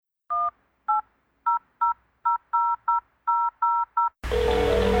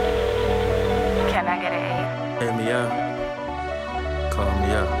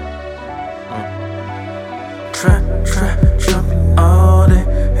trapping all day.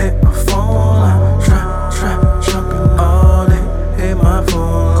 Hit my phone line. Trapping all day. Hit my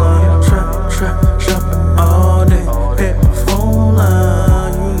phone line. Trapping all day. Hit my phone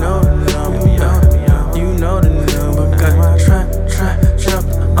line. You know the number. You know the number. Got my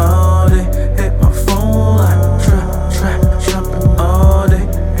trapping all day. Hit my phone line. Trapping all day.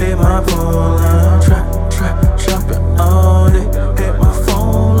 Hit my phone line. Trapping all day. Hit my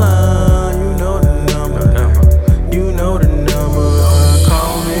phone line. You know the number. You know the number.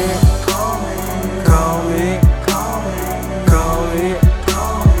 Call me.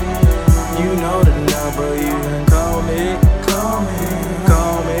 You know the number. You can call me.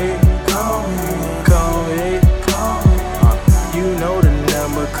 You know the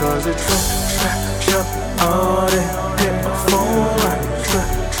number. 'Cause it's trap all day. Hit my phone line.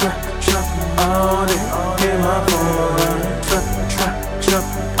 Trap all day. Hit my phone line. Trap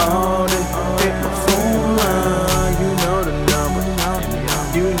all day. Hit my phone line. You know the number.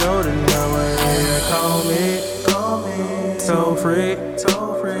 You know the number. Yeah, call me. Toll free.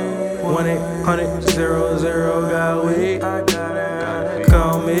 1-800-00 got weed.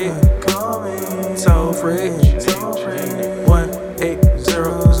 Call me. Toll free.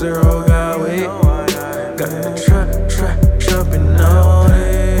 1-800 got weed. Got the trapping all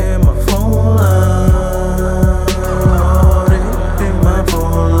day. My phone line. All day. Hit my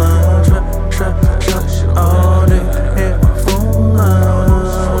phone line. Trap all day. Hit my phone line.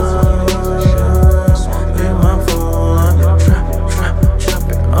 Hit my phone line.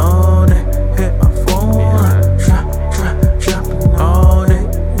 Trapping all day. Hit my phone line. Trapping all day.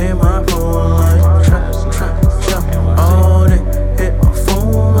 Hit my phone line. Trapping all day. Hit my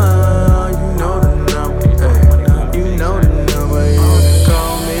phone line. You know the number. You know the number. You can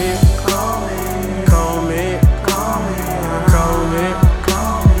call me.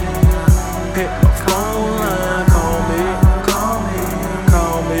 Hit my phone line. Call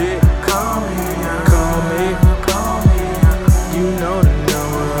me. You know the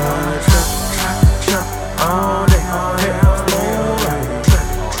number. Trap all day. Hit my phone line.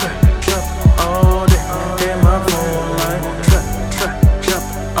 Trap all day. Hit my phone line. Trap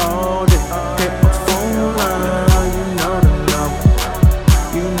all day. Hit my phone line. You know the number.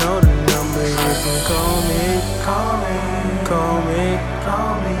 You know the number. You can call me.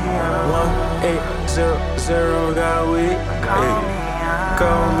 1-800 got weed.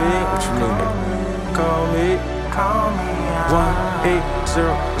 Call me. What you need? Call me.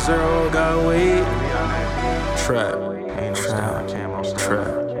 1-800 got weed. Trap.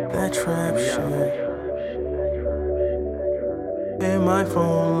 That trap shit. In my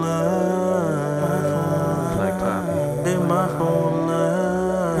phone line. In my phone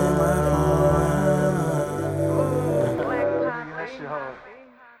line. That shit hard.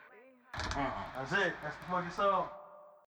 That's it. That's the fucking song.